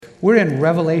We're in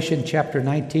Revelation chapter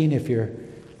 19. If you're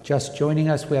just joining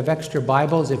us, we have extra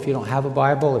Bibles. If you don't have a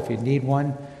Bible, if you need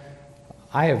one,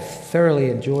 I have thoroughly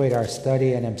enjoyed our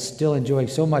study, and I'm still enjoying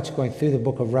so much going through the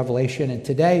book of Revelation. And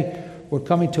today, we're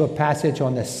coming to a passage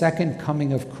on the second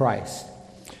coming of Christ.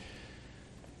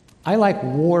 I like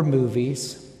war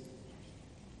movies,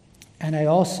 and I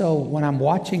also, when I'm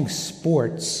watching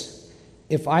sports,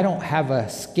 if I don't have a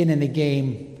skin in the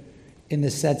game in the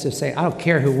sense of saying, I don't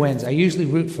care who wins, I usually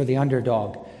root for the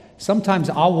underdog. Sometimes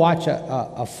I'll watch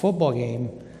a football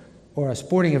game or a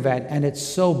sporting event, and it's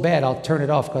so bad, I'll turn it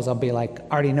off because I'll be like,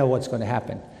 I already know what's going to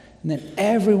happen. And then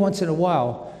every once in a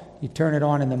while, you turn it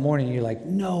on in the morning, and you're like,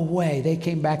 no way, they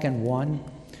came back and won.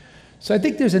 So I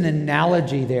think there's an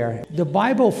analogy there. The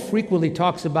Bible frequently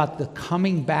talks about the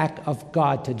coming back of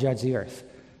God to judge the earth.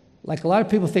 Like a lot of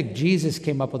people think Jesus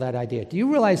came up with that idea. Do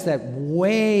you realize that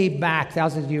way back,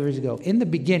 thousands of years ago, in the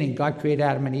beginning, God created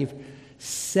Adam and Eve,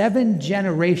 7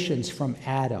 generations from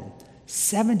Adam.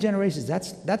 7 generations,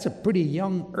 that's a pretty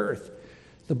young earth.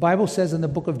 The Bible says in the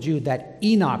book of Jude that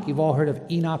Enoch, you've all heard of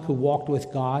Enoch who walked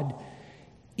with God.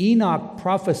 Enoch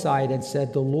prophesied and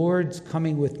said, the Lord's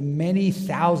coming with many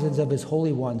thousands of his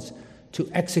holy ones to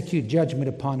execute judgment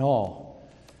upon all.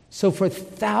 So for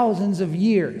thousands of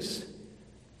years,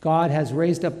 God has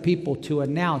raised up people to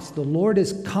announce the Lord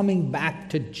is coming back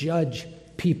to judge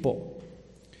people.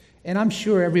 And I'm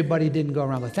sure everybody didn't go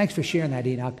around like, thanks for sharing that,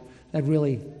 Enoch. That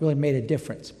really made a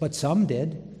difference. But some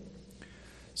did.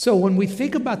 So when we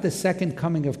think about the second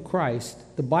coming of Christ,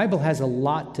 the Bible has a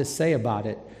lot to say about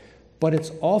it, but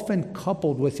it's often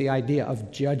coupled with the idea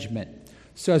of judgment.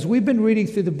 So as we've been reading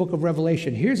through the book of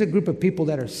Revelation, here's a group of people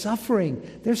that are suffering.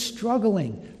 They're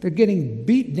struggling. They're getting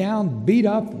beat down, beat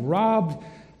up, robbed,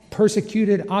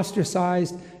 persecuted,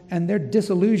 ostracized, and they're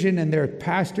disillusioned, and their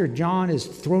pastor, John, is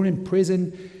thrown in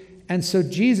prison. And so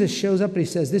Jesus shows up and he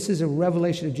says, this is a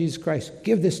revelation of Jesus Christ.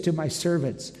 Give this to my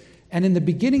servants. And in the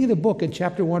beginning of the book, in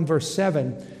chapter 1, verse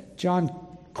 7, John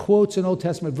quotes an Old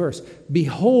Testament verse.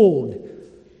 Behold,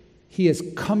 he is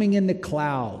coming in the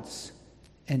clouds,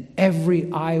 and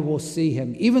every eye will see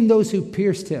him, even those who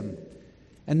pierced him.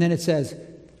 And then it says,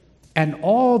 and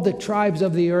all the tribes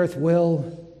of the earth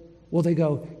will they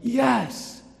go,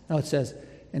 yes. No, it says,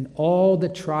 and all the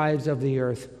tribes of the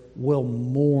earth will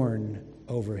mourn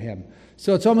over him.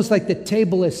 So it's almost like the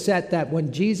table is set that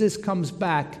when Jesus comes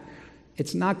back,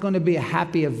 it's not going to be a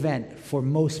happy event for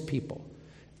most people.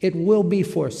 It will be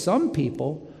for some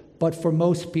people, but for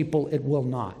most people it will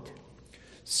not.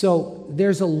 So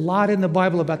there's a lot in the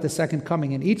Bible about the second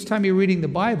coming, and each time you're reading the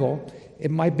Bible,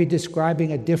 it might be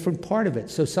describing a different part of it.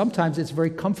 So sometimes it's very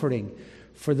comforting.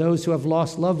 For those who have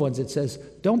lost loved ones, it says,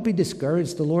 don't be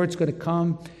discouraged. The Lord's going to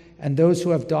come, and those who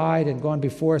have died and gone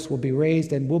before us will be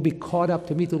raised, and we'll be caught up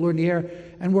to meet the Lord in the air,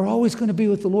 and we're always going to be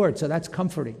with the Lord. So that's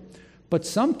comforting. But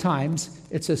sometimes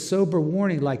it's a sober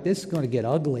warning, like this is going to get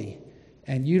ugly,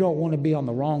 and you don't want to be on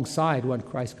the wrong side when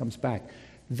Christ comes back.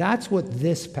 That's what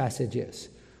this passage is.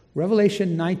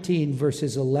 Revelation 19,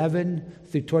 verses 11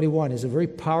 through 21 is a very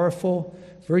powerful,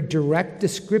 very direct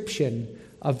description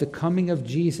of the coming of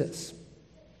Jesus.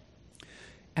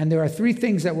 And there are 3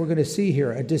 things that we're going to see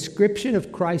here. A description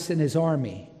of Christ and his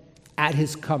army at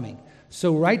his coming.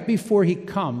 So right before he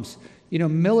comes,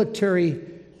 military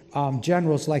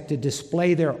generals like to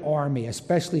display their army,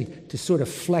 especially to sort of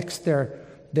flex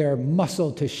their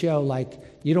muscle to show like,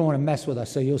 you don't want to mess with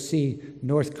us. So you'll see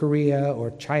North Korea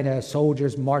or China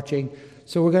soldiers marching.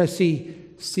 So we're going to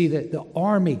see the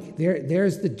army.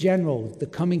 There's the general, the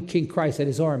coming King Christ at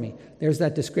his army. There's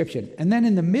that description. And then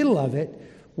in the middle of it,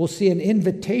 we'll see an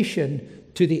invitation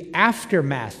to the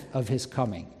aftermath of his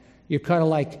coming. You're kind of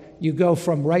like, you go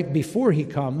from right before he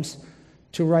comes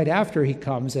to right after he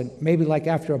comes, and maybe like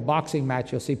after a boxing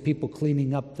match, you'll see people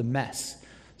cleaning up the mess.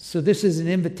 So this is an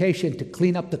invitation to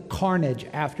clean up the carnage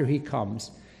after he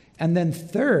comes. And then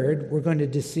third, we're going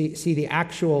to see the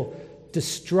actual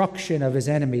destruction of his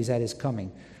enemies at his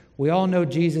coming. We all know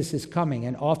Jesus is coming,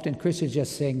 and often Christians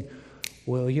just sing,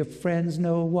 will your friends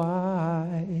know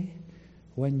why?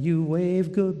 When you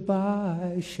wave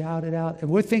goodbye, shout it out. And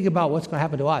we're thinking about what's going to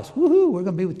happen to us. Woohoo, we're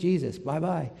going to be with Jesus.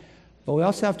 Bye-bye. But we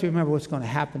also have to remember what's going to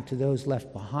happen to those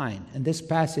left behind. And this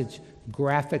passage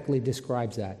graphically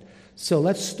describes that. So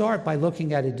let's start by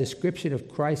looking at a description of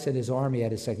Christ and his army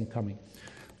at his second coming.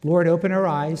 Lord, open our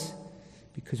eyes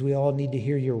because we all need to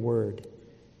hear your word.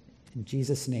 In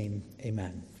Jesus' name,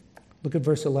 amen. Look at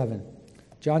verse 11.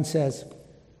 John says,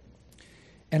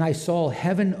 and I saw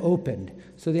heaven opened.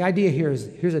 So the idea here is,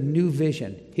 here's a new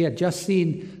vision. He had just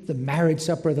seen the marriage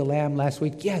supper of the Lamb last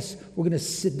week. Yes, we're going to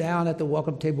sit down at the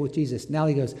welcome table with Jesus. Now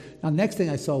he goes, now the next thing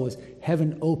I saw was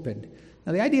heaven opened.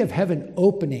 Now, the idea of heaven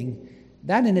opening,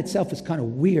 that in itself is kind of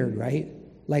weird, right?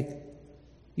 Like,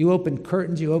 you open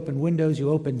curtains, you open windows, you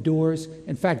open doors.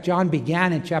 In fact, John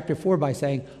began in chapter 4 by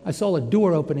saying, I saw a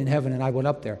door open in heaven and I went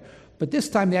up there. But this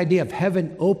time the idea of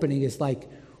heaven opening is like,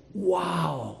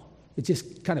 wow. It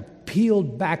just kind of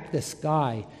peeled back the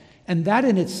sky. And that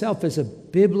in itself is a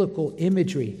biblical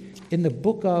imagery. In the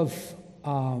book of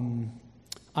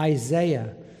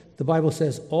Isaiah, the Bible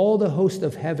says, all the host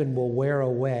of heaven will wear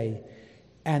away,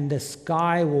 and the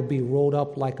sky will be rolled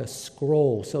up like a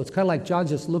scroll. So it's kind of like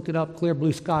John's just looking up, clear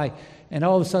blue sky, and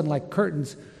all of a sudden, like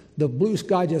curtains, the blue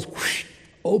sky just whoosh,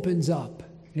 opens up.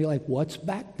 And you're like, what's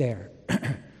back there?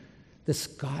 The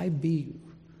sky be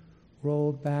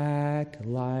rolled back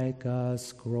like a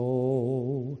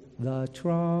scroll. The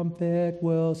trumpet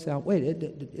will sound. Wait,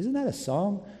 isn't that a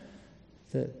song?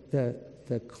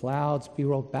 The clouds be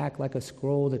rolled back like a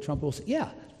scroll. The trumpet will sound. Yeah.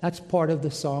 That's part of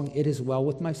the song, It Is Well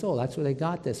With My Soul. That's where they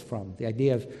got this from, the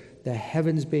idea of the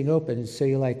heavens being open. And so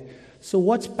you're like, so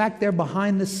what's back there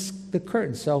behind the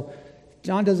curtain? So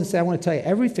John doesn't say, I want to tell you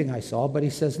everything I saw, but he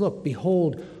says, look,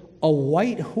 behold, a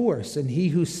white horse, and he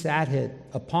who sat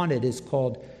upon it is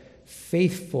called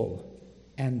Faithful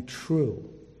and True.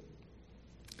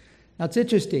 Now it's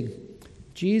interesting.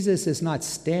 Jesus is not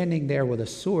standing there with a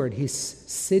sword. He's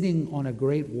sitting on a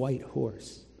great white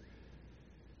horse.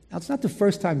 Now, it's not the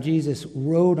first time Jesus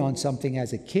rode on something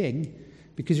as a king,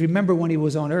 because remember when he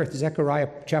was on earth, Zechariah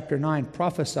chapter 9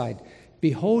 prophesied,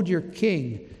 behold your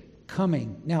king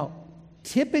coming. Now,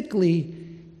 typically,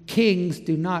 kings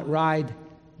do not ride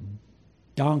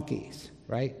donkeys,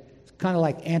 right? It's kind of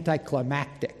like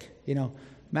anticlimactic,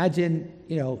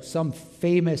 Imagine, some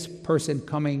famous person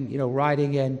coming,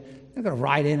 riding in. They're going to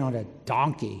ride in on a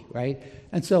donkey, right?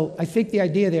 And so I think the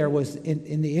idea there was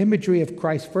in the imagery of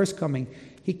Christ's first coming,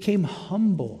 he came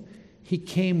humble. He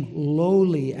came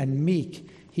lowly and meek.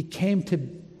 He came to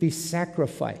be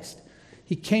sacrificed.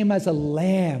 He came as a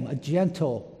lamb, a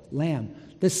gentle lamb.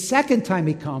 The second time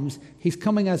he comes, he's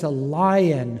coming as a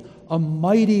lion, a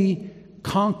mighty,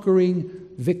 conquering,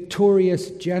 victorious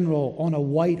general on a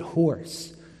white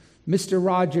horse. Mr.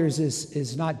 Rogers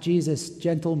is not Jesus,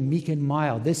 gentle, meek, and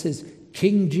mild. This is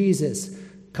King Jesus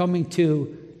coming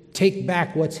to take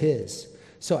back what's his.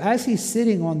 So as he's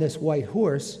sitting on this white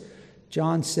horse,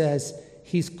 John says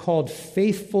he's called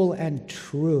Faithful and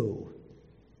True.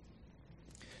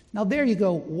 Now there you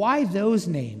go. Why those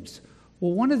names?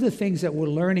 Well, one of the things that we're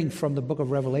learning from the book of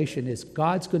Revelation is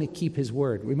God's going to keep his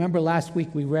word. Remember last week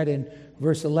we read in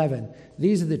verse 11,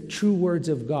 these are the true words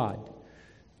of God.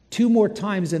 2 more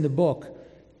times in the book,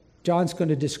 John's going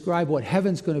to describe what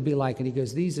heaven's going to be like, and he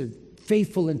goes, these are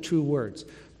faithful and true words.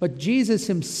 But Jesus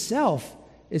himself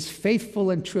is faithful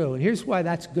and true. And here's why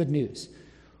that's good news.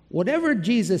 Whatever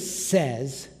Jesus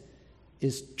says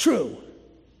is true.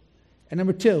 And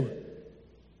number 2,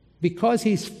 because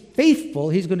he's faithful,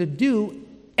 he's going to do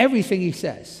everything he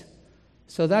says.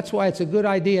 So that's why it's a good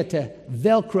idea to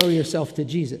Velcro yourself to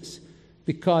Jesus,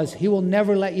 because he will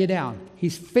never let you down.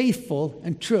 He's faithful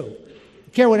and true.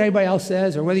 Don't care what anybody else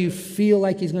says or whether you feel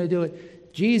like he's going to do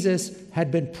it. Jesus had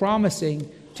been promising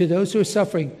to those who are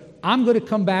suffering, I'm going to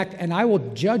come back and I will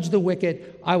judge the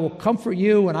wicked. I will comfort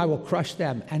you and I will crush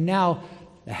them. And now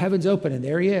the heavens open and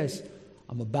there he is.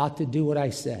 I'm about to do what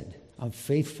I said. I'm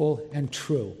faithful and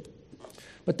true.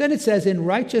 But then it says, in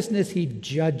righteousness he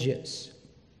judges.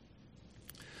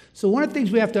 So one of the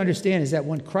things we have to understand is that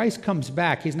when Christ comes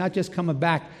back, he's not just coming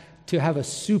back to have a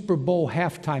Super Bowl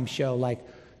halftime show like,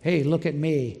 hey, look at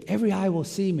me. Every eye will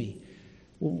see me.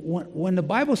 When the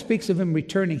Bible speaks of him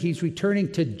returning, he's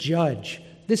returning to judge.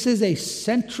 This is a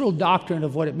central doctrine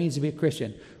of what it means to be a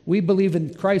Christian. We believe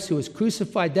in Christ who was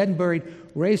crucified, dead and buried,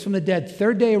 raised from the dead,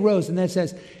 third day arose, and then it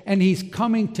says, and he's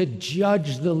coming to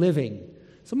judge the living.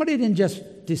 Somebody didn't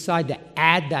just decide to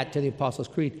add that to the Apostles'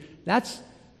 Creed. That's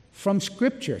from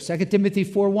Scripture. 2 Timothy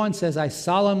 4:1 says, I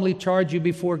solemnly charge you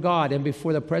before God and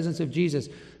before the presence of Jesus,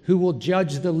 who will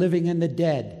judge the living and the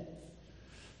dead.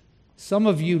 Some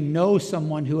of you know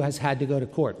someone who has had to go to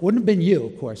court. Wouldn't have been you,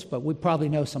 of course, but we probably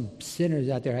know some sinners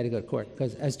out there who had to go to court,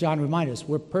 because as John reminded us,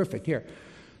 we're perfect here.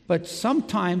 But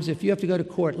sometimes if you have to go to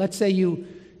court, let's say you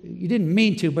didn't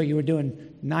mean to, but you were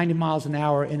doing 90 miles an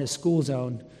hour in a school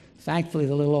zone. Thankfully,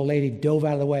 the little old lady dove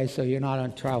out of the way, so you're not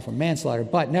on trial for manslaughter.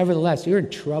 But nevertheless, you're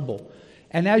in trouble.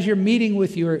 And as you're meeting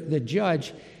with the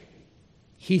judge,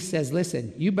 he says,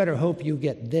 listen, you better hope you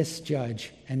get this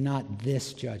judge and not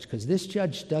this judge, because this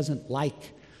judge doesn't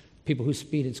like people who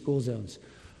speed in school zones.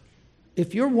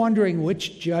 If you're wondering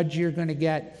which judge you're going to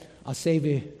get, I'll save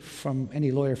you from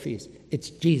any lawyer fees. It's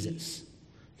Jesus,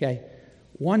 okay?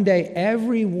 One day,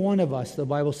 every one of us, the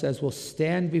Bible says, will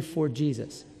stand before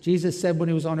Jesus. Jesus said when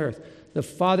he was on earth, the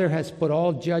Father has put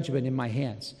all judgment in my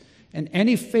hands. And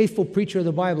any faithful preacher of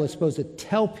the Bible is supposed to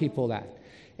tell people that.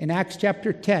 In Acts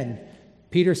chapter 10,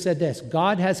 Peter said this,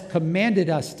 God has commanded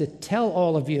us to tell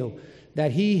all of you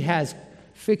that he has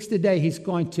fixed a day he's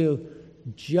going to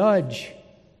judge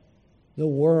the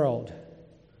world.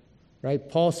 Right?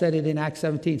 Paul said it in Acts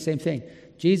 17, same thing.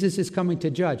 Jesus is coming to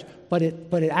judge. But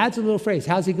it adds a little phrase.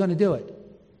 How's he going to do it?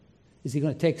 Is he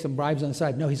going to take some bribes on the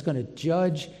side? No, he's going to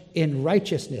judge in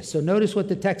righteousness. So notice what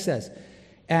the text says.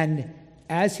 And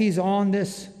as he's on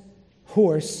this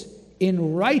horse,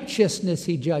 in righteousness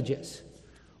he judges.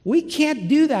 We can't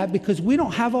do that because we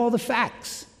don't have all the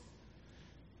facts.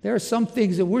 There are some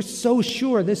things that we're so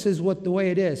sure this is the way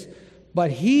it is.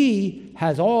 But he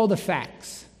has all the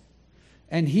facts.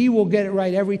 And he will get it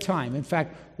right every time. In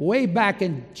fact, way back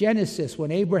in Genesis,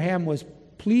 when Abraham was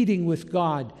pleading with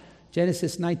God,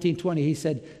 Genesis 19:20, he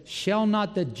said, shall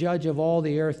not the judge of all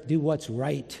the earth do what's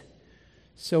right?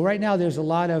 So right now there's a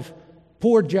lot of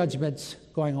poor judgments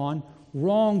going on,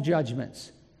 wrong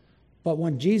judgments. But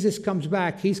when Jesus comes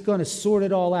back, he's going to sort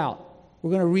it all out.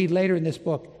 We're going to read later in this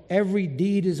book, every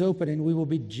deed is open and we will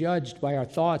be judged by our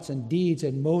thoughts and deeds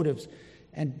and motives.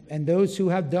 And those who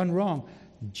have done wrong,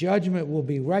 judgment will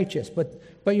be righteous. But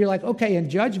you're like, okay, in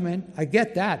judgment, I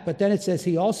get that. But then it says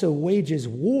he also wages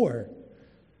war.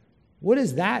 What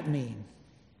does that mean?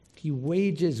 He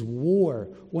wages war.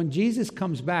 When Jesus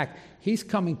comes back, he's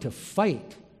coming to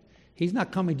fight. He's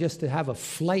not coming just to have a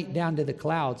flight down to the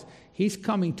clouds. He's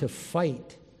coming to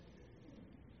fight.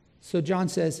 So John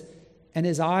says, and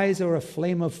his eyes are a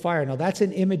flame of fire. Now that's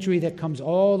an imagery that comes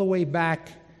all the way back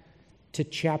to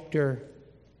chapter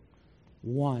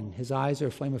 1. His eyes are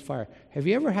a flame of fire. Have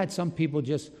you ever had some people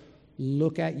just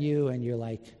look at you and you're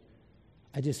like,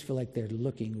 I just feel like they're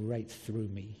looking right through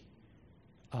me?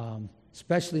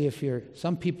 Especially if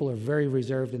some people are very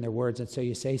reserved in their words, and so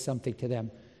you say something to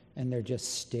them and they're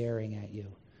just staring at you.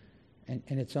 And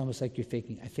it's almost like you're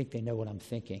thinking, I think they know what I'm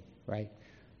thinking, right?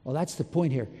 Well, that's the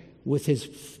point here. With his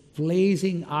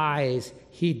blazing eyes,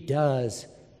 he does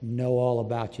know all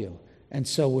about you. And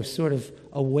so we're sort of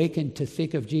awakened to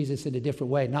think of Jesus in a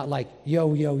different way. Not like, yo,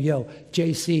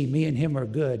 JC, me and him are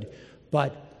good.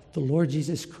 But the Lord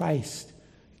Jesus Christ,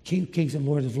 King of Kings and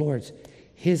Lord of Lords,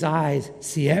 his eyes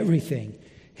see everything.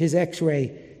 His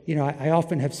x-ray, I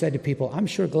often have said to people, I'm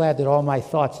sure glad that all my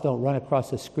thoughts don't run across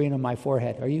the screen on my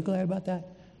forehead. Are you glad about that?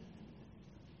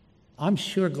 I'm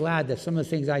sure glad that some of the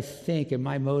things I think and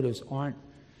my motives aren't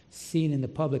seen in the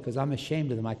public because I'm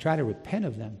ashamed of them. I try to repent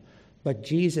of them. But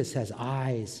Jesus has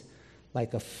eyes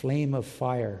like a flame of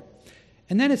fire.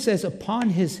 And then it says, upon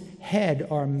his head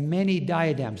are many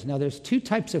diadems. Now, there's two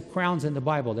types of crowns in the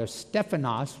Bible. There's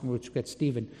Stephanos, which gets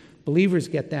Stephen. Believers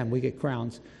get them. We get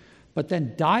crowns. But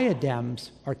then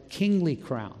diadems are kingly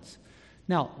crowns.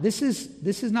 Now, this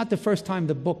is not the first time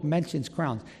the book mentions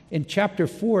crowns. In chapter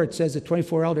 4, it says the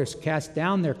 24 elders cast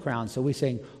down their crowns. So we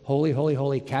sing, holy, holy,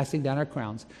 holy, casting down our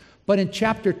crowns. But in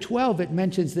chapter 12, it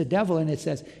mentions the devil, and it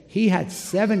says he had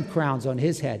 7 crowns on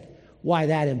his head. Why,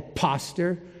 that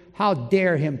imposter? How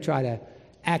dare him try to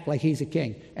act like he's a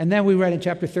king? And then we read in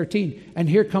chapter 13, and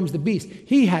here comes the beast.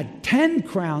 He had 10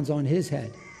 crowns on his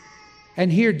head.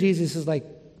 And here Jesus is like,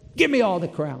 give me all the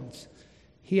crowns.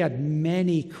 He had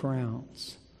many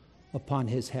crowns upon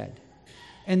his head.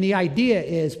 And the idea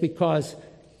is because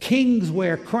kings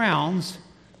wear crowns,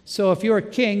 so if you're a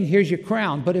king, here's your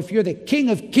crown. But if you're the King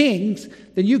of Kings,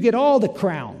 then you get all the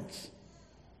crowns.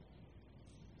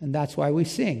 And that's why we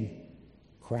sing,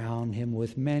 crown him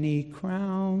with many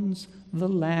crowns, the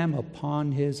Lamb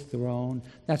upon his throne.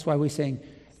 That's why we sing,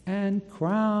 and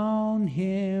crown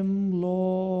him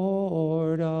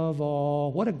Lord of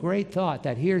all. What a great thought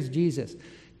that here's Jesus.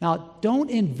 Now,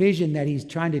 don't envision that he's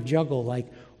trying to juggle like,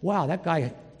 wow, that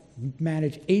guy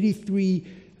managed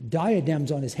 83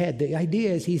 diadems on his head. The idea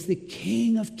is he's the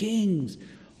King of Kings.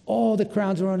 All the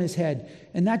crowns are on his head.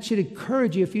 And that should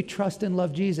encourage you if you trust and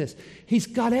love Jesus. He's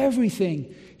got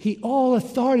everything. All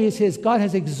authority is his. God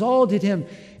has exalted him,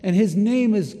 and his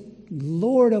name is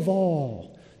Lord of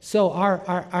all. So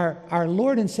our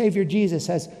Lord and Savior Jesus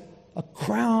has a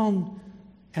crown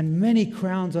and many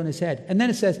crowns on his head. And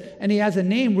then it says, and he has a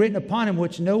name written upon him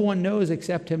which no one knows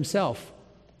except himself.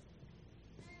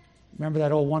 Remember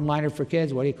that old one-liner for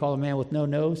kids? What do you call a man with no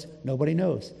nose? Nobody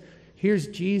knows. Here's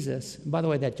Jesus. And by the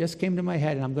way, that just came to my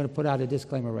head, and I'm going to put out a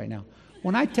disclaimer right now.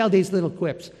 When I tell these little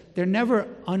quips, they're never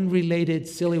unrelated,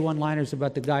 silly one-liners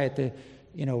about the guy at the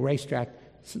racetrack.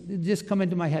 They just come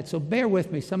into my head. So bear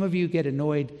with me. Some of you get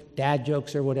annoyed, dad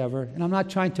jokes or whatever, and I'm not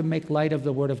trying to make light of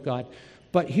the Word of God.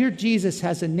 But here Jesus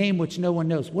has a name which no one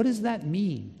knows. What does that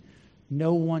mean?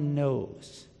 No one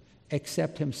knows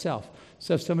except himself.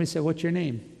 So if somebody said, what's your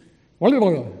name? I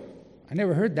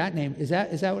never heard that name. Is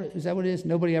that what it is?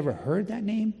 Nobody ever heard that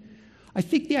name? I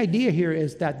think the idea here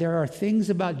is that there are things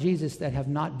about Jesus that have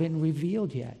not been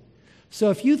revealed yet. So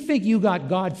if you think you got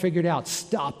God figured out,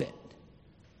 stop it.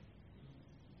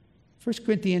 1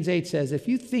 Corinthians 8 says, if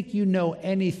you think you know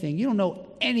anything, you don't know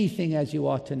anything as you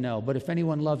ought to know. But if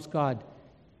anyone loves God,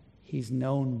 he's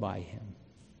known by him.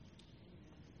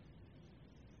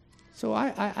 So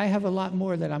I have a lot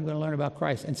more that I'm going to learn about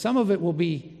Christ. And some of it will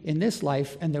be in this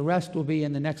life, and the rest will be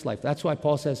in the next life. That's why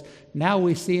Paul says, now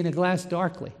we see in a glass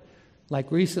darkly.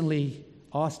 Like recently,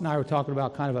 Austin and I were talking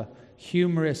about kind of a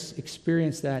humorous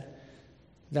experience that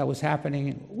was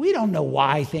happening. We don't know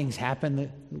why things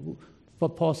happen, but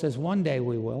Paul says one day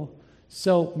we will.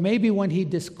 So maybe when he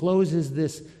discloses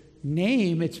this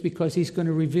name, it's because he's going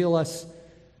to reveal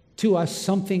to us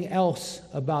something else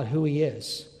about who he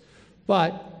is.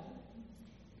 But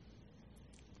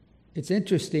it's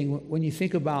interesting when you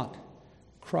think about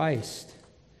Christ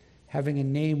having a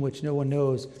name which no one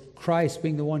knows, Christ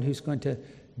being the one who's going to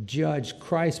judge,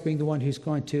 Christ being the one who's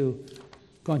going to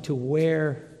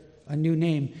wear a new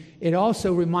name. It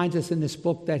also reminds us in this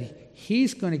book that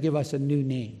he's going to give us a new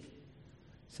name.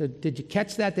 So did you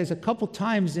catch that? There's a couple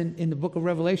times in the book of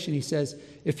Revelation he says,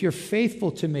 if you're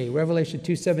faithful to me, Revelation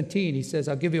 2:17, he says,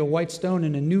 I'll give you a white stone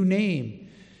and a new name.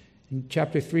 In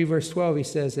chapter 3, verse 12, he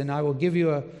says, and I will give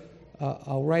you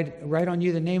I'll write on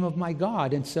you the name of my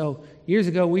God. And so years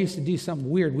ago, we used to do something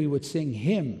weird. We would sing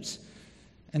hymns,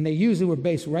 and they usually were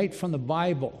based right from the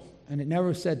Bible, and it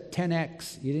never said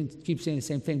 10x. You didn't keep saying the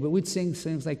same thing, but we'd sing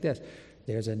things like this.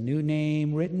 There's a new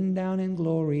name written down in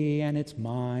glory, and it's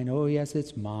mine. Oh, yes,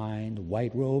 it's mine. The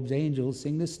white robes, angels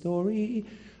sing the story.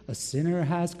 A sinner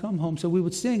has come home. So we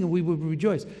would sing, and we would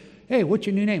rejoice. Hey, what's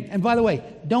your new name? And by the way,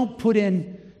 don't put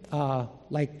in,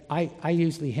 like I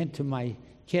usually hint to my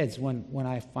kids when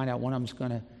I find out one of them's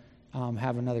going to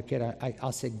have another kid.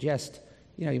 I'll suggest,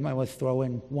 you might want to throw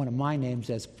in one of my names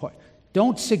as part.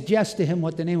 Don't suggest to him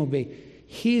what the name will be.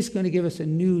 He's going to give us a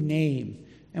new name,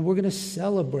 and we're going to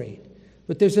celebrate.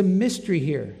 But there's a mystery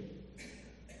here.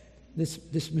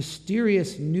 This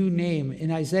mysterious new name.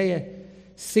 In Isaiah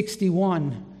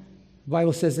 61, the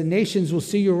Bible says, the nations will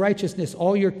see your righteousness,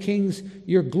 all your kings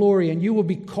your glory, and you will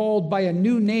be called by a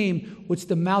new name which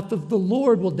the mouth of the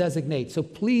Lord will designate. So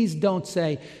please don't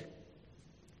say,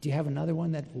 do you have another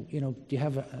one do you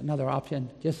have another option?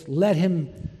 Just let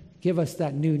him give us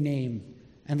that new name,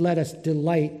 and let us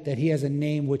delight that he has a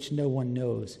name which no one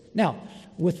knows. Now,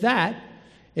 with that,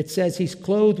 it says he's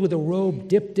clothed with a robe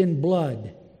dipped in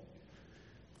blood.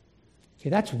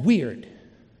 Okay, that's weird,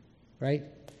 right?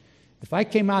 If I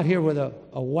came out here with a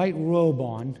white robe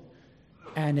on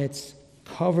and it's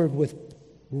covered with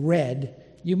red,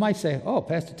 you might say, oh,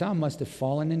 Pastor Tom must have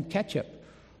fallen in ketchup.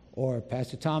 Or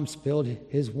Pastor Tom spilled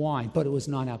his wine, but it was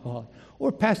non-alcoholic.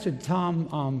 Or Pastor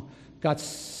Tom got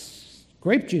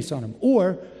grape juice on him.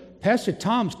 Or Pastor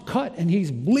Tom's cut and he's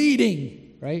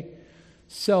bleeding, right?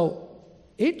 So,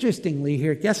 interestingly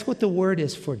here, guess what the word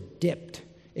is for dipped?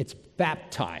 It's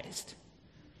baptized.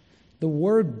 The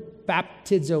word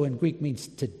baptizo in Greek means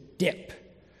to dip.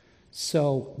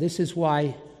 So this is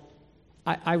why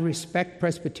I respect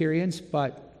Presbyterians,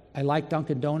 but I like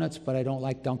Dunkin' Donuts, but I don't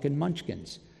like Dunkin'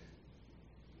 Munchkins.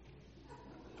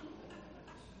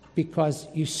 Because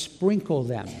you sprinkle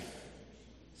them.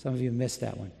 Some of you missed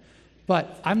that one.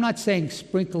 But I'm not saying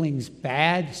sprinkling's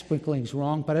bad, sprinkling's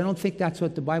wrong, but I don't think that's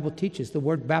what the Bible teaches. The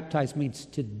word baptize means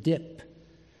to dip.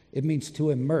 It means to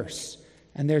immerse.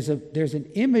 And there's an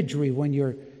imagery when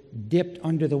you're dipped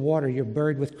under the water, you're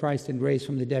buried with Christ and raised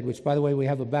from the dead, which, by the way, we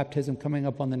have a baptism coming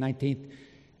up on the 19th,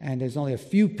 and there's only a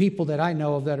few people that I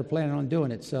know of that are planning on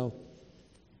doing it, so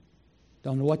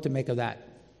don't know what to make of that.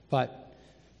 But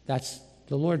that's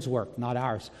the Lord's work, not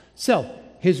ours. So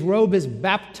his robe is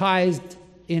baptized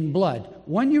in blood.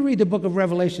 When you read the book of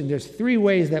Revelation, there's 3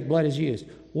 ways that blood is used.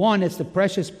 One, it's the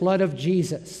precious blood of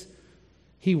Jesus.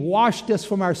 He washed us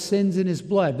from our sins in his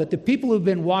blood. But the people who've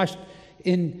been washed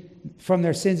from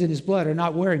their sins in his blood are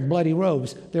not wearing bloody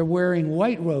robes. They're wearing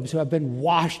white robes who have been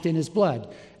washed in his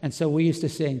blood. And so we used to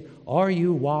sing, are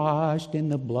you washed in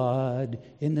the blood,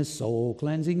 in the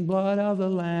soul-cleansing blood of the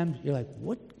Lamb? You're like,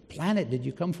 what planet did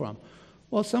you come from?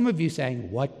 Well, some of you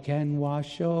sang, what can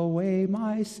wash away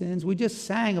my sins? We just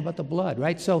sang about the blood,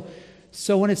 right? So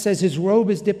when it says his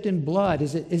robe is dipped in blood,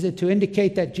 is it to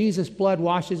indicate that Jesus' blood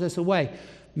washes us away?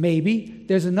 Maybe.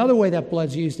 There's another way that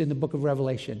blood's used in the book of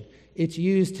Revelation. It's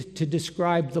used to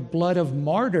describe the blood of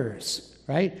martyrs,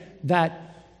 right?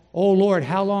 That Oh Lord,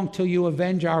 how long till you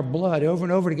avenge our blood? Over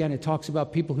and over again, it talks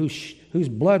about people whose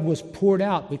blood was poured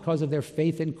out because of their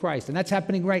faith in Christ. And that's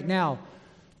happening right now.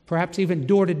 Perhaps even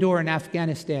door to door in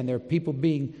Afghanistan, there are people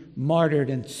being martyred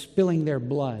and spilling their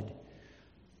blood.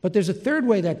 But there's a third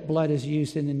way that blood is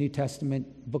used in the New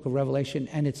Testament, book of Revelation,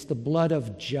 and it's the blood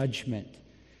of judgment.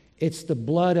 It's the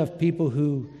blood of people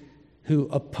who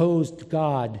opposed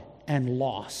God and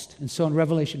lost. And so in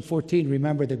Revelation 14,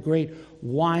 remember the great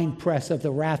winepress of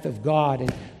the wrath of God,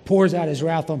 and pours out his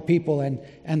wrath on people,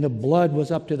 and the blood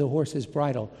was up to the horse's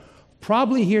bridle.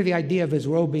 Probably here the idea of his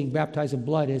robe being baptized in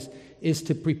blood is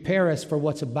to prepare us for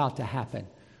what's about to happen.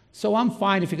 So I'm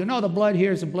fine if you go, no, the blood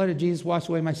here is the blood of Jesus, washed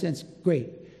away my sins. Great.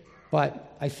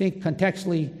 But I think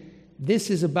contextually, this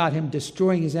is about him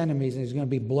destroying his enemies, and there's going to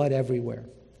be blood everywhere.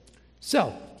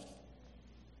 So,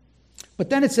 but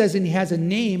then it says, and he has a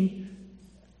name.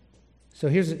 So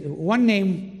here's one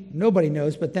name nobody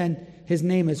knows, but then his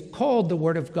name is called the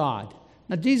Word of God.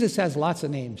 Now, Jesus has lots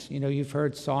of names. You know, you've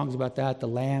heard songs about that, the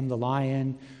Lamb, the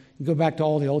Lion. You go back to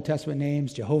all the Old Testament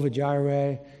names, Jehovah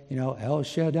Jireh, you know, El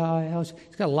Shaddai.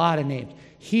 He's got a lot of names.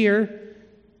 Here,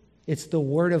 it's the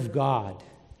Word of God.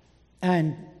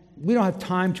 And we don't have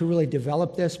time to really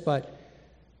develop this, but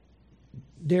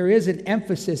there is an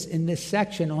emphasis in this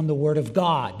section on the Word of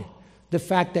God. The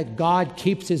fact that God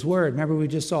keeps his word. Remember, we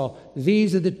just saw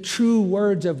these are the true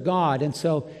words of God. And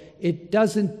so it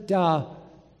doesn't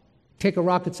take a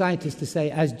rocket scientist to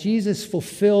say, as Jesus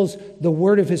fulfills the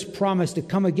word of his promise to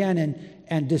come again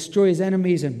and destroy his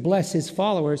enemies and bless his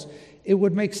followers, it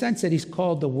would make sense that he's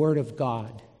called the Word of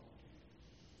God.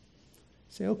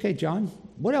 Say, okay, John,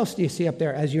 what else do you see up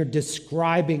there as you're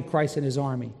describing Christ and his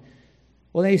army?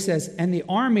 Well, then he says, and the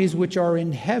armies which are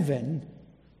in heaven.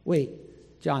 Wait,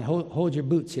 John, hold your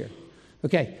boots here.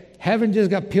 Okay, heaven just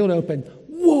got peeled open.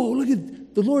 Whoa, look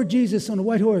at the Lord Jesus on a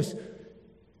white horse.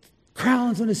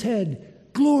 Crowns on his head.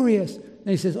 Glorious. And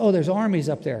he says, oh, there's armies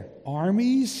up there.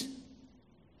 Armies?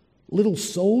 Little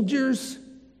soldiers?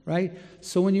 Right?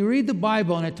 So when you read the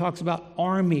Bible and it talks about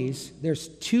armies, there's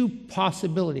two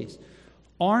possibilities.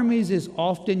 Armies is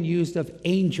often used of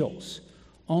angels.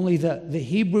 Only the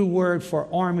Hebrew word for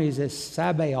armies is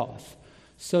Sabaoth.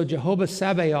 So Jehovah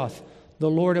Sabaoth, the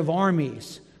Lord of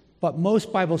armies. But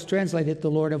most Bibles translate it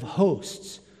the Lord of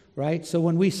hosts, right? So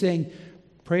when we sing,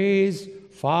 praise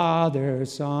Father,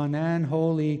 Son, and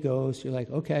Holy Ghost, you're like,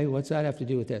 okay, what's that have to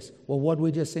do with this? Well, what did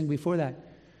we just sing before that?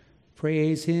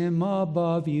 Praise him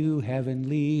above you,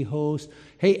 heavenly host.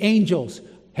 Hey, angels.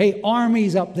 Hey,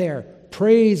 armies up there.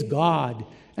 Praise God.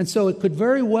 And so it could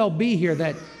very well be here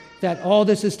that all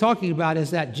this is talking about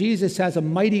is that Jesus has a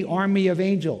mighty army of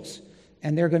angels,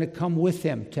 and they're going to come with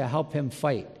him to help him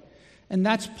fight. And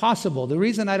that's possible. The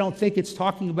reason I don't think it's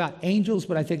talking about angels,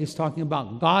 but I think it's talking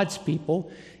about God's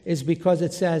people, is because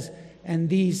it says, and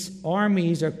these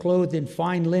armies are clothed in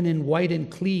fine linen, white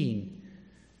and clean.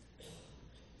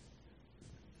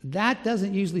 That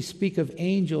doesn't usually speak of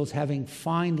angels having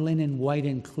fine linen, white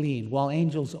and clean. While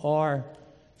angels are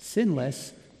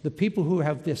sinless, the people who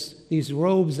have these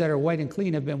robes that are white and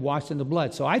clean have been washed in the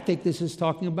blood. So I think this is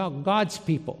talking about God's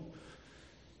people.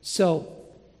 So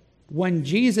when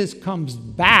Jesus comes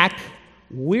back,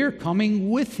 we're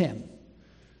coming with him.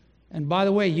 And by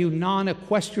the way, you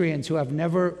non-equestrians who have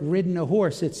never ridden a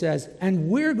horse, it says, and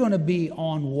we're going to be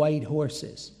on white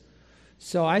horses.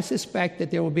 So I suspect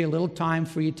that there will be a little time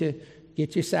for you to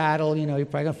get your saddle. You know, you're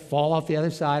probably going to fall off the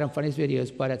other side on Funny's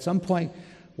videos. But at some point,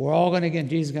 we're all going to get,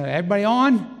 Jesus is going to, everybody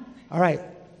on? All right,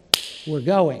 we're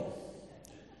going.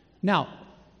 Now,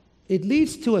 it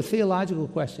leads to a theological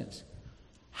question.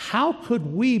 How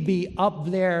could we be up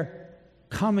there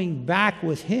coming back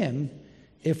with him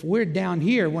if we're down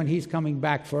here when he's coming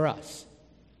back for us?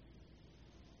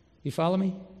 You follow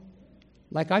me?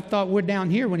 Like I thought we're down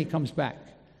here when he comes back.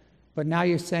 But now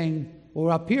you're saying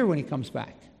we're up here when he comes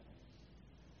back.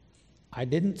 I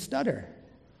didn't stutter,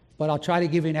 but I'll try to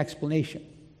give you an explanation.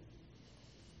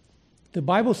 The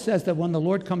Bible says that when the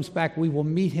Lord comes back, we will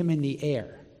meet him in the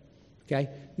air. Okay?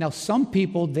 Now, some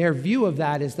people, their view of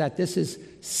that is that this is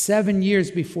 7 years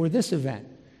before this event.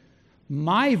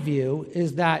 My view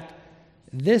is that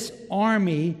this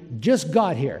army just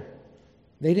got here.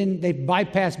 They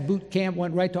bypassed boot camp,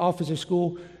 went right to officer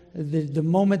school. The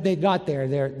moment they got there,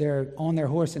 they're on their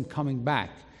horse and coming back.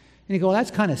 And you go, well,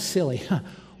 that's kind of silly.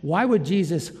 Why would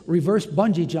Jesus reverse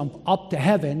bungee jump up to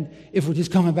heaven if we're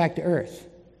just coming back to earth?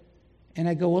 And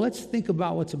I go, well, let's think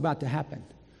about what's about to happen.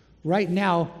 Right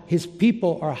now, his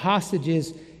people are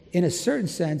hostages in a certain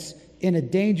sense in a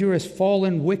dangerous,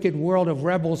 fallen, wicked world of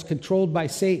rebels controlled by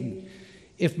Satan.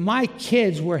 If my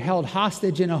kids were held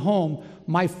hostage in a home,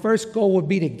 my first goal would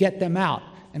be to get them out.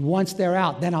 And once they're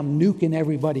out, then I'm nuking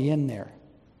everybody in there,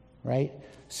 right?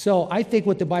 So I think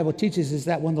what the Bible teaches is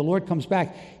that when the Lord comes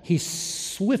back, he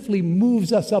swiftly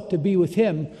moves us up to be with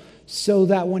him so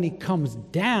that when he comes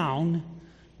down,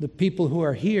 the people who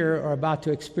are here are about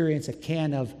to experience a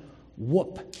can of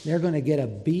whoop. They're going to get a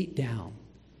beat down.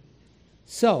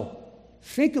 So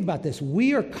think about this.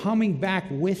 We are coming back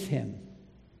with him.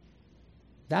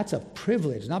 That's a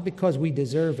privilege, not because we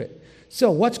deserve it.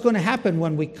 So what's going to happen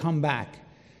when we come back?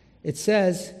 It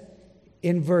says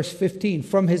in verse 15,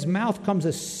 from his mouth comes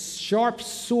a sharp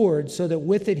sword so that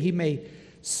with it he may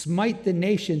smite the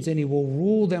nations and he will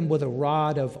rule them with a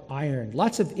rod of iron.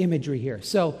 Lots of imagery here.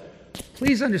 So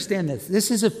please understand this.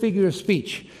 This is a figure of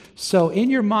speech. So in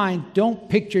your mind, don't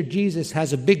picture Jesus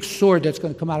has a big sword that's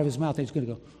going to come out of his mouth and he's going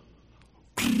to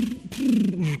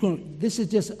go. This is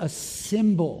just a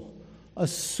symbol. A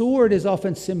sword is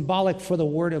often symbolic for the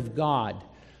word of God.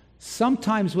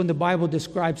 Sometimes when the Bible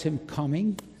describes him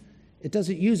coming, it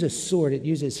doesn't use a sword, it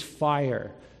uses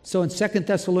fire. So in 2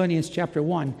 Thessalonians chapter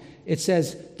 1, it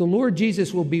says, the Lord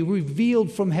Jesus will be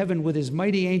revealed from heaven with his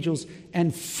mighty angels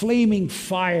and flaming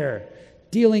fire,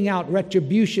 dealing out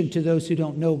retribution to those who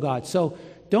don't know God. So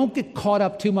don't get caught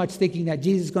up too much thinking that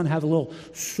Jesus is going to have a little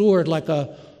sword like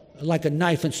a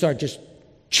knife and start just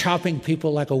chopping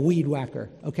people like a weed whacker.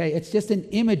 Okay? It's just an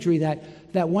imagery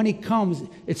that when he comes,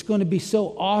 it's going to be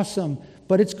so awesome,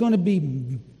 but it's going to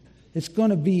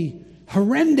be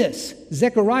horrendous.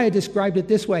 Zechariah described it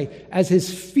this way: as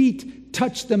his feet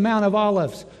touch the Mount of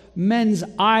Olives, men's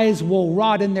eyes will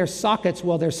rot in their sockets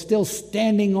while they're still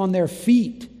standing on their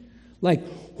feet. Like,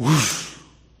 whoosh.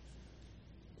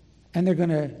 And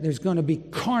there's going to be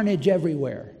carnage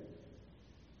everywhere.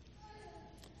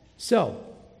 So,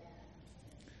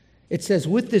 it says,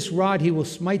 with this rod he will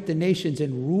smite the nations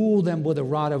and rule them with a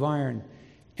rod of iron.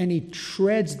 And he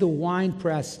treads the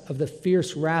winepress of the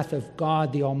fierce wrath of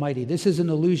God the Almighty. This is an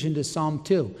allusion to Psalm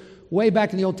 2. Way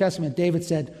back in the Old Testament, David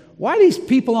said, why are these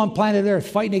people on planet Earth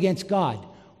fighting against God?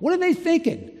 What are they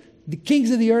thinking? The kings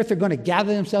of the earth are going to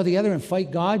gather themselves together and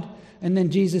fight God? And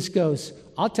then Jesus goes,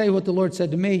 I'll tell you what the Lord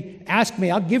said to me. Ask me,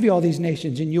 I'll give you all these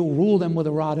nations, and you'll rule them with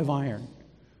a rod of iron.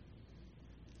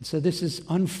 So this is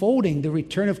unfolding the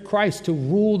return of Christ to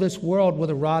rule this world with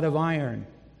a rod of iron.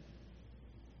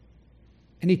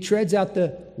 And he treads out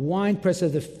the winepress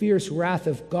of the fierce wrath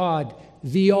of God,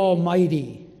 the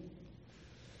Almighty.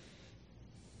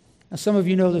 Now, some of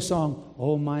you know the song,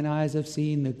 oh, mine eyes have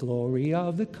seen the glory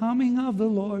of the coming of the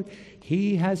Lord.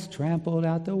 He has trampled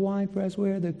out the winepress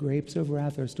where the grapes of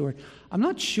wrath are stored. I'm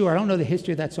not sure, I don't know the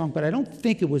history of that song, but I don't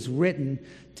think it was written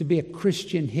to be a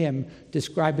Christian hymn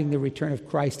describing the return of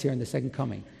Christ here in the second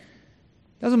coming.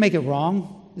 Doesn't make it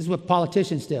wrong. This is what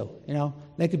politicians do, you know.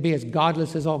 They could be as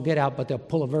godless as all get out, but they'll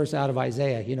pull a verse out of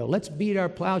Isaiah. You know, let's beat our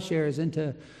plowshares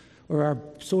or our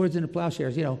swords into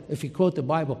plowshares, you know, if you quote the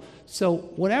Bible. So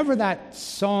whatever that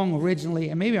song originally,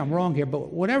 and maybe I'm wrong here,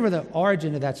 but whatever the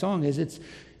origin of that song is,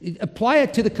 apply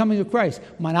it to the coming of Christ.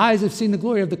 Mine eyes have seen the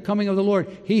glory of the coming of the Lord.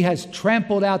 He has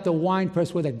trampled out the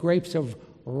winepress where the grapes of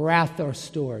wrath are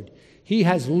stored. He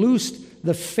has loosed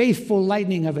the faithful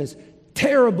lightning of his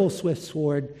terrible swift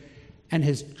sword, and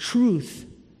his truth,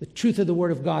 the truth of the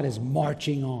word of God, is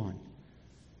marching on.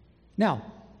 Now,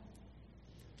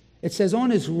 it says on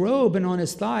his robe and on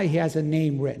his thigh he has a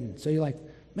name written. So you're like,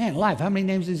 man, alive, how many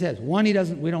names does he have? One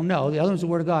we don't know. The other one's the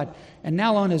word of God. And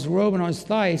now on his robe and on his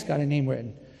thigh he's got a name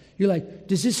written. You're like,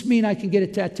 does this mean I can get a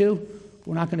tattoo?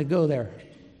 We're not going to go there.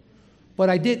 But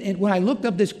I did, and when I looked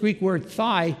up this Greek word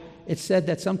thigh, it said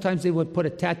that sometimes they would put a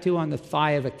tattoo on the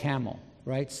thigh of a camel,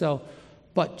 right? So,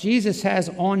 but Jesus has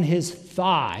on his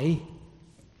thigh,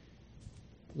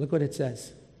 look what it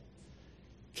says,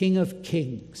 King of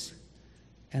Kings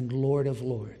and Lord of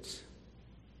Lords.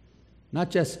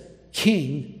 Not just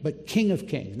King, but King of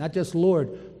Kings. Not just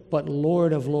Lord, but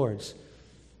Lord of Lords.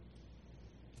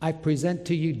 I present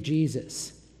to you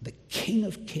Jesus, the King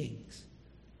of Kings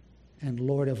and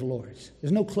Lord of Lords.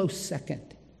 There's no close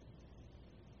second.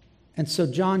 And so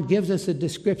John gives us a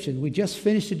description. We just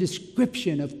finished a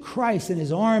description of Christ and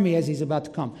his army as he's about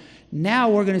to come. Now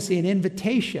we're going to see an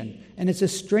invitation, and it's a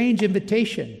strange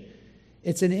invitation.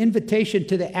 It's an invitation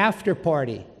to the after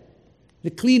party,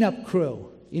 the cleanup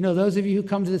crew. You know, those of you who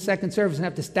come to the second service and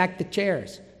have to stack the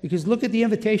chairs. Because look at the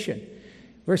invitation.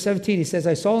 Verse 17, he says,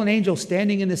 I saw an angel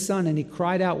standing in the sun, and he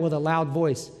cried out with a loud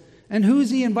voice. And who's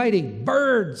he inviting?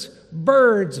 Birds,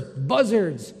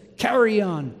 buzzards,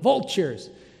 carrion, vultures.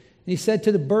 And he said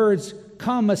to the birds,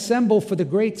 come, assemble for the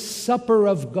great supper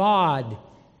of God.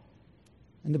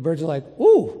 And the birds are like,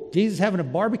 ooh, Jesus having a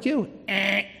barbecue?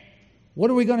 What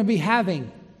are we going to be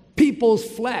having? People's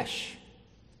flesh.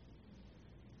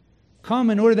 Come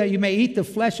in order that you may eat the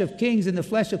flesh of kings and the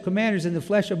flesh of commanders and the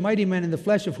flesh of mighty men and the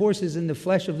flesh of horses and the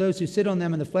flesh of those who sit on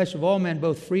them and the flesh of all men,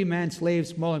 both free men, slaves,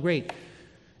 small and great.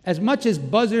 As much as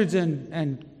buzzards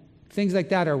and things like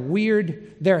that are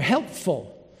weird, they're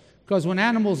helpful. Because when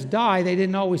animals die, they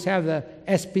didn't always have the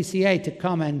SPCA to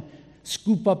come and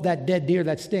scoop up that dead deer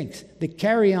that stinks. The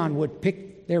carrion would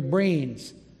pick their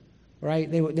brains, right?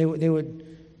 They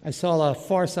would. I saw a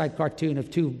Far Side cartoon of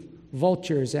two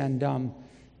vultures, and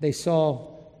they saw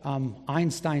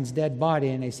Einstein's dead body,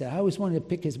 and they said, I always wanted to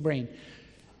pick his brain.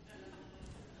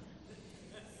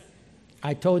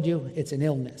 I told you, it's an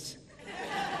illness.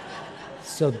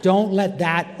 So don't let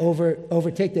that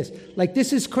overtake this. Like,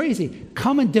 this is crazy.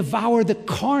 Come and devour the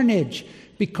carnage,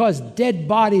 because dead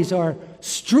bodies are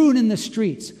strewn in the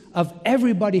streets of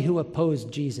everybody who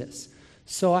opposed Jesus.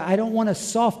 So I don't want to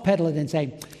soft pedal it and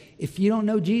say, if you don't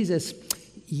know Jesus,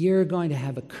 you're going to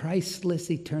have a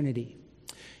Christless eternity.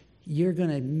 You're going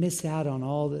to miss out on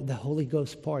all the Holy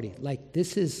Ghost party. Like,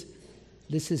 this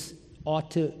ought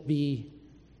to be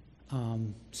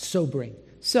sobering.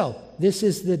 So this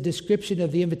is the description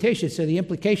of the invitation. So the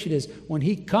implication is, when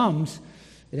he comes,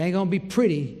 it ain't going to be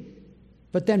pretty.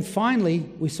 But then finally,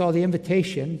 we saw the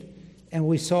invitation, and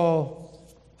we saw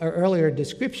an earlier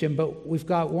description, but we've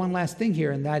got one last thing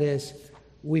here, and that is,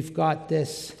 we've got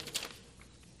this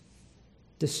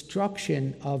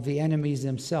destruction of the enemies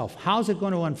themselves. How's it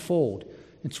going to unfold?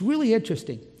 It's really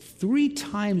interesting. 3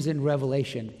 times in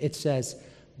Revelation, it says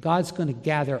God's going to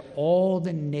gather all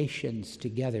the nations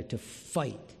together to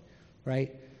fight,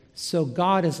 right? So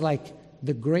God is like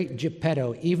the great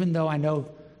Geppetto, even though I know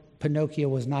Pinocchio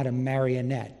was not a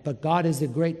marionette, but God is the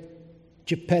great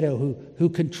Geppetto who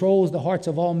controls the hearts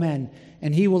of all men,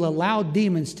 and he will allow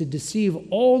demons to deceive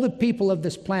all the people of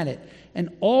this planet, and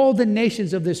all the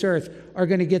nations of this earth are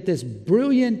going to get this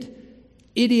brilliant,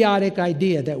 idiotic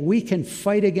idea that we can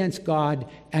fight against God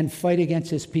and fight against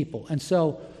his people. And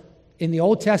so in the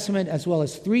Old Testament, as well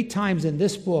as 3 times in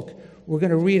this book, we're going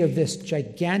to read of this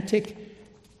gigantic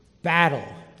battle.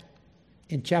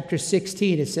 In chapter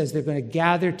 16, it says they're going to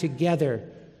gather together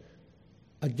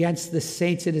against the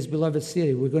saints in his beloved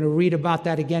city. We're going to read about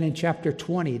that again in chapter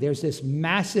 20. There's this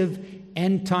massive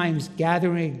end times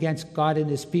gathering against God and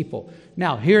his people.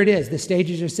 Now, here it is. The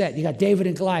stages are set. You got David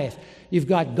and Goliath. You've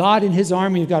got God and his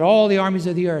army. You've got all the armies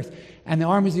of the earth. And the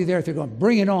armies of the earth are going,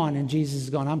 bring it on. And Jesus is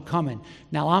going, I'm coming.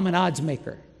 Now, I'm an odds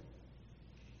maker.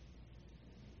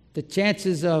 The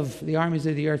chances of the armies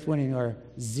of the earth winning are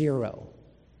 0.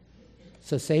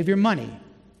 So save your money.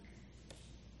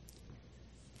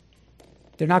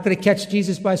 They're not going to catch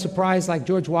Jesus by surprise like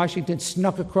George Washington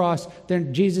snuck across.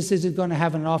 Then Jesus isn't going to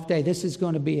have an off day. This is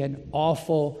going to be an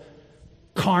awful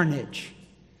carnage.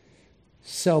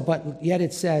 So, but yet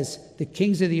it says, the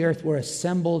kings of the earth were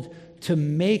assembled to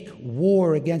make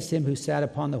war against him who sat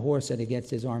upon the horse and against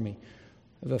his army.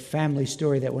 I have a family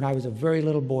story that when I was a very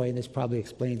little boy, and this probably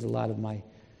explains a lot of my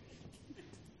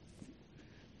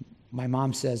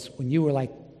mom says, when you were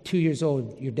like 2 years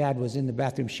old, your dad was in the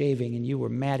bathroom shaving, and you were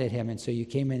mad at him, and so you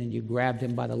came in and you grabbed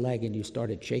him by the leg and you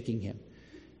started shaking him.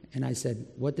 And I said,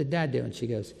 what did Dad do? And she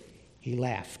goes, he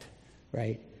laughed,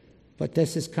 right? But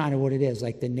this is kind of what it is.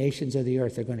 Like, the nations of the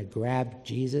earth are going to grab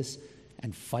Jesus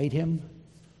and fight him.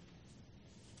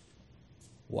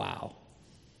 Wow.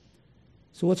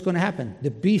 So what's going to happen?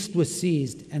 The beast was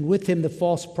seized, and with him the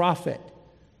false prophet.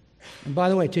 And by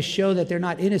the way, to show that they're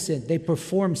not innocent, they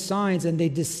perform signs and they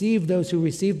deceive those who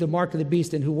receive the mark of the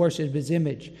beast and who worship his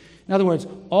image. In other words,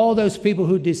 all those people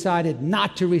who decided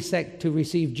not to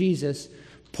receive Jesus,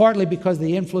 partly because of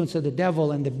the influence of the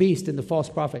devil and the beast and the false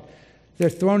prophet,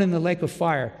 they're thrown in the lake of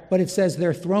fire. But it says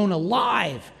they're thrown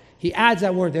alive. He adds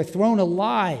that word, they're thrown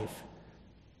alive.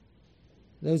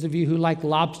 Those of you who like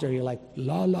lobster, you're like,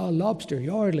 lobster,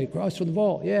 Yardley, across from the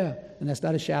vault. Yeah, and that's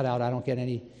not a shout out. I don't get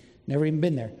any, never even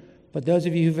been there. But those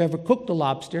of you who've ever cooked a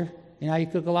lobster, you know how you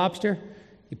cook a lobster?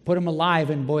 You put them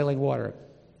alive in boiling water,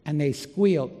 and they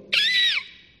squeal.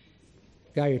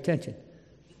 Got your attention.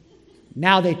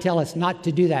 Now they tell us not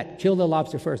to do that. Kill the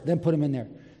lobster first, then put them in there.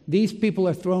 These people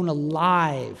are thrown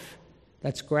alive.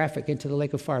 That's graphic, into the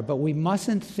lake of fire. But we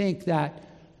mustn't think that,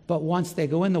 but once they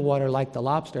go in the water like the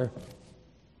lobster,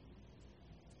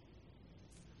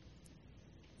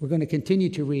 we're going to continue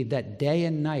to read that day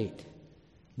and night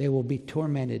they will be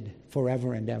tormented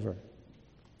forever and ever.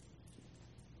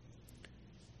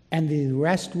 And the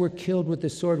rest were killed with the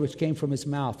sword which came from his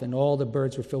mouth, and all the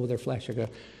birds were filled with their flesh. I go,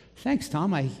 thanks,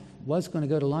 Tom. I was going to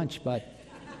go to lunch, but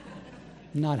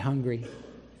I'm not hungry.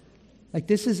 Like,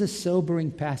 this is a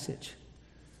sobering passage.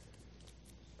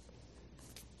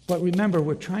 But remember,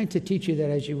 we're trying to teach you that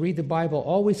as you read the Bible,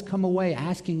 always come away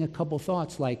asking a couple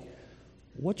thoughts like,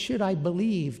 what should I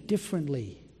believe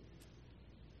differently?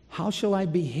 How shall I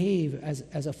behave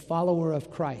as a follower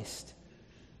of Christ?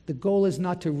 The goal is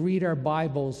not to read our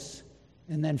Bibles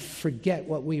and then forget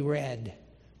what we read,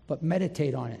 but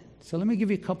meditate on it. So let me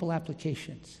give you a couple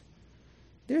applications.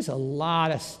 There's a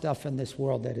lot of stuff in this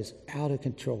world that is out of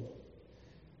control,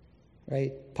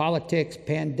 right? Politics,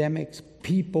 pandemics,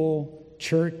 people,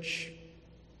 church,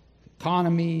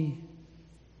 economy,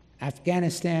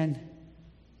 Afghanistan.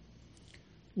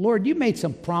 Lord, you made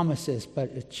some promises, but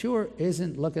it sure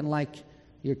isn't looking like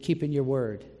you're keeping your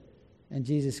word. And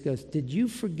Jesus goes, did you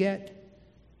forget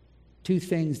two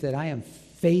things, that I am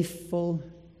faithful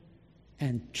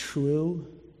and true?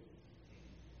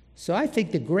 So I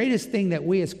think the greatest thing that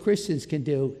we as Christians can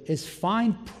do is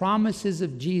find promises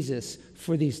of Jesus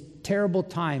for these terrible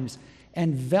times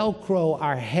and Velcro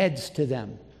our heads to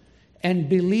them and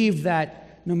believe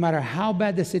that no matter how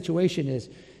bad the situation is,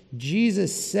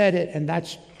 Jesus said it, and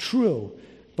that's true.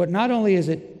 But not only is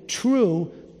it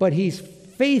true, but he's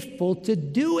faithful to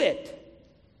do it.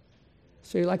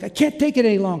 So you're like, I can't take it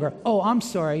any longer. Oh, I'm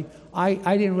sorry. I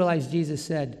didn't realize Jesus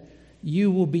said, you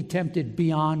will be tempted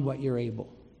beyond what you're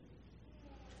able.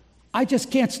 I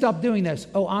just can't stop doing this.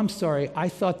 Oh, I'm sorry. I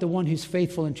thought the one who's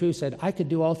faithful and true said, I could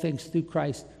do all things through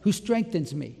Christ who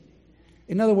strengthens me.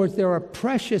 In other words, there are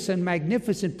precious and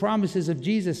magnificent promises of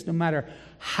Jesus, no matter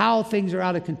how things are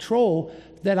out of control,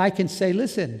 that I can say,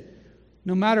 listen,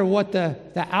 no matter what the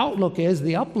outlook is,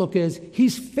 the uplook is,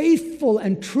 he's faithful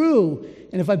and true.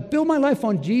 And if I build my life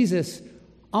on Jesus,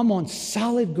 I'm on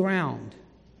solid ground.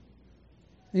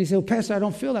 And you say, well, Pastor, I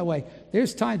don't feel that way.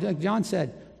 There's times, like John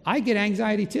said, I get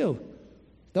anxiety too.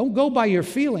 Don't go by your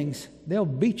feelings. They'll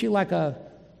beat you like a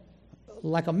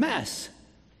mess.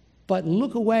 But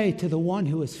look away to the one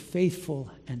who is faithful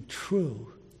and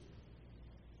true.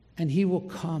 And he will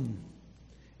come.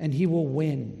 And he will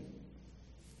win.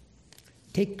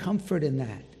 Take comfort in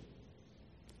that.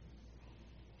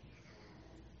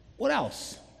 What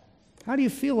else? How do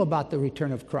you feel about the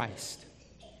return of Christ?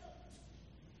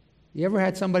 You ever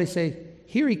had somebody say,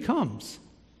 here he comes?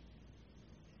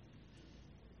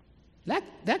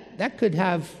 That could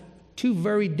have two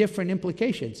very different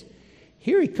implications.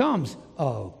 Here he comes.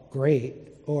 Oh, great.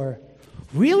 Or,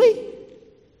 really?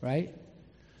 Right?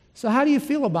 So how do you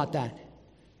feel about that?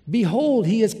 Behold,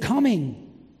 he is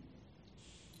coming.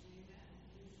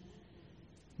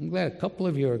 I'm glad a couple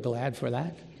of you are glad for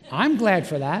that. I'm glad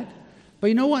for that. But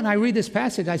you know what? When I read this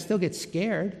passage, I still get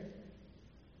scared.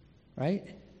 Right?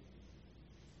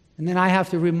 And then I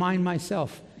have to remind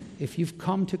myself, if you've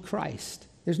come to Christ,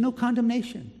 there's no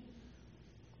condemnation.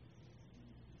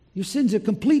 Your sins are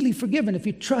completely forgiven. If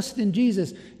you trust in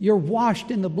Jesus, you're washed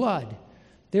in the blood.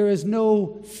 There is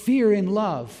no fear in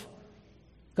love.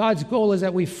 God's goal is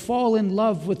that we fall in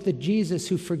love with the Jesus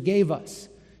who forgave us.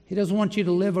 He doesn't want you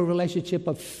to live a relationship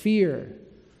of fear,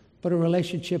 but a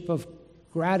relationship of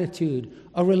gratitude,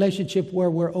 a relationship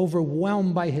where we're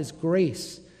overwhelmed by his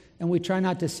grace. And we try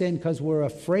not to sin because we're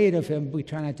afraid of him. We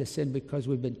try not to sin because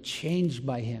we've been changed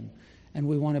by him, and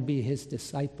we want to be his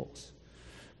disciples.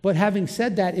 But having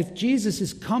said that, if Jesus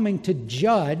is coming to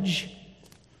judge,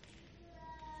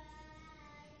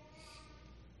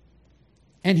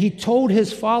 and he told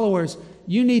his followers,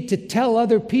 you need to tell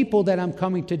other people that I'm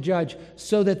coming to judge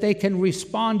so that they can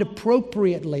respond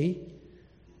appropriately,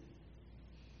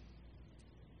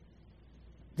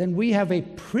 then we have a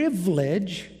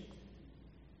privilege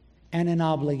and an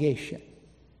obligation.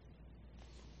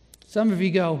 Some of you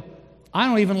go, I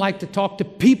don't even like to talk to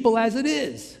people as it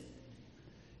is.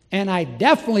 And I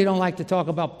definitely don't like to talk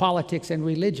about politics and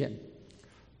religion.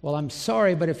 Well, I'm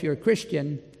sorry, but if you're a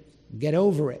Christian, get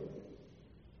over it.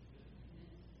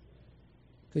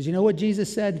 Because you know what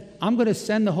Jesus said? I'm going to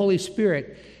send the Holy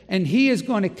Spirit, and he is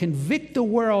going to convict the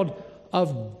world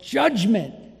of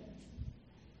judgment.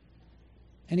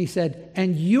 And he said,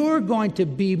 and you're going to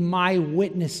be my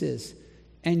witnesses,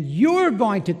 and you're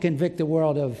going to convict the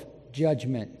world of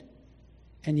judgment.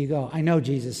 And you go, I know,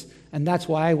 Jesus, and that's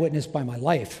why I witness by my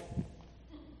life.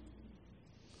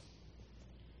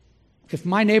 If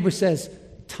my neighbor says,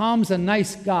 Tom's a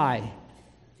nice guy,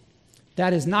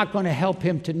 that is not going to help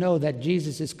him to know that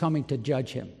Jesus is coming to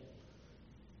judge him.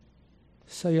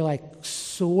 So you're like,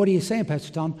 so what are you saying,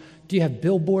 Pastor Tom? Do you have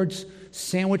billboards,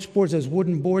 sandwich boards, those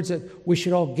wooden boards that we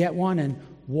should all get one and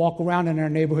walk around in our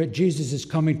neighborhood? Jesus is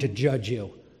coming to judge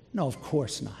you. No, of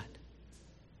course not.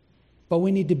 But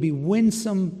we need to be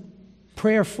winsome,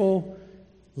 prayerful,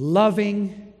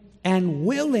 loving, and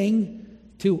willing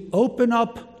to open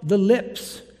up the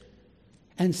lips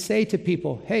and say to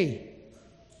people, hey,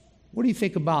 What do you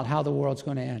think about how the world's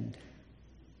going to end?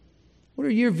 What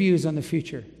are your views on the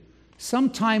future?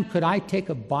 Sometime could I take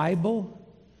a Bible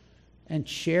and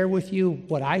share with you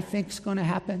what I think is going to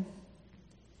happen?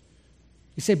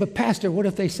 You say, but Pastor, what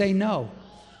if they say no?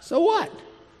 So what?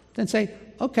 Then say,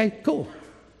 okay, cool.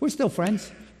 We're still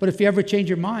friends. But if you ever change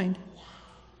your mind,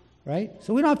 right?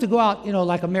 So we don't have to go out,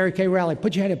 like a Mary Kay rally,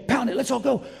 put your head in, pound it, let's all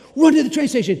go, run to the train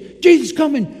station. Jesus is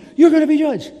coming. You're going to be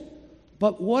judged.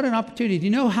 But what an opportunity. Do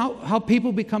you know how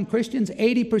people become Christians?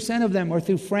 80% of them are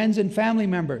through friends and family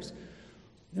members.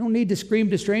 You don't need to scream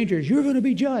to strangers, you're going to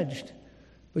be judged.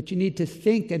 But you need to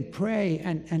think and pray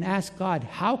and ask God,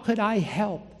 how could I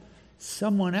help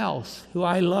someone else who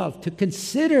I love to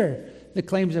consider the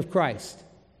claims of Christ?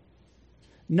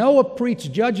 Noah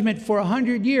preached judgment for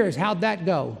 100 years. How'd that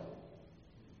go?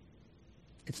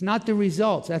 It's not the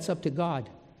results. That's up to God.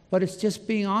 But it's just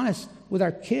being honest with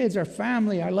our kids, our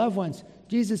family, our loved ones.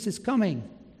 Jesus is coming.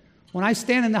 When I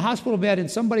stand in the hospital bed and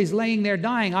somebody's laying there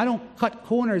dying, I don't cut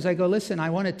corners. I go, listen, I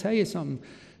want to tell you something.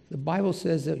 The Bible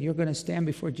says that you're going to stand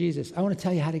before Jesus. I want to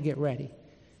tell you how to get ready.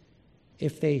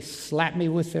 If they slap me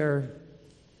with their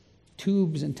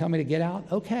tubes and tell me to get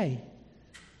out, okay.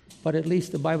 But at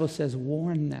least the Bible says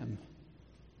warn them.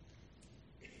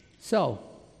 So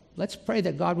let's pray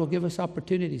that God will give us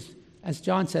opportunities. As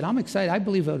John said, I'm excited. I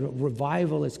believe a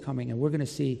revival is coming, and we're going to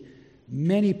see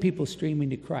many people streaming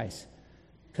to Christ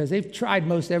because they've tried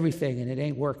most everything and it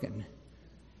ain't working.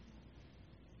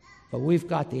 But we've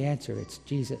got the answer. It's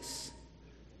Jesus.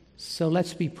 So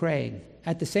let's be praying.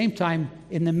 At the same time,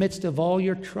 in the midst of all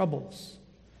your troubles,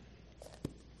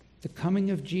 the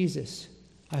coming of Jesus,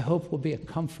 I hope, will be a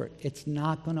comfort. It's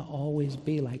not going to always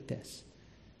be like this.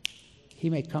 He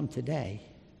may come today.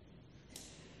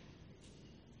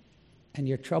 And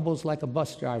your troubles, like a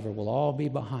bus driver, will all be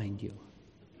behind you.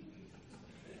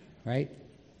 Right?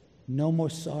 No more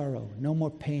sorrow, no more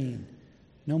pain,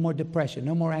 no more depression,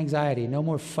 no more anxiety, no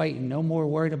more fighting, no more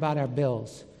worried about our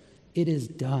bills. It is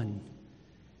done.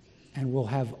 And we'll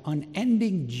have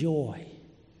unending joy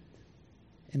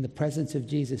in the presence of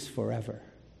Jesus forever.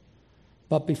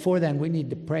 But before then, we need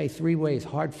to pray 3 ways,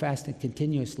 hard, fast, and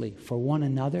continuously, for one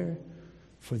another,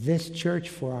 for this church,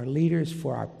 for our leaders,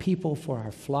 for our people, for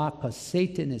our flock, because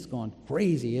Satan is going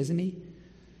crazy, isn't he?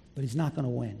 But he's not going to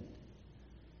win.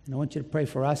 And I want you to pray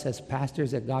for us as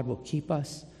pastors that God will keep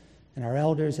us, and our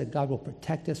elders that God will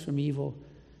protect us from evil,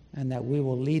 and that we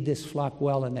will lead this flock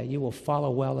well, and that you will follow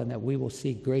well, and that we will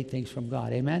see great things from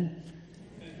God. Amen?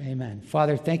 Amen.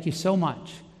 Father, thank you so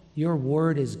much. Your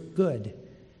word is good,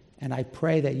 and I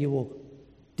pray that you will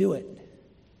do it.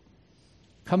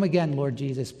 Come again, Lord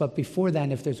Jesus. But before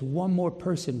then, if there's one more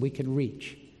person we can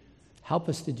reach, help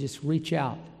us to just reach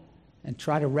out and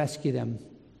try to rescue them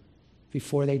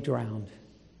before they drown.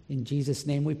 In Jesus'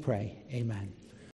 name we pray. Amen.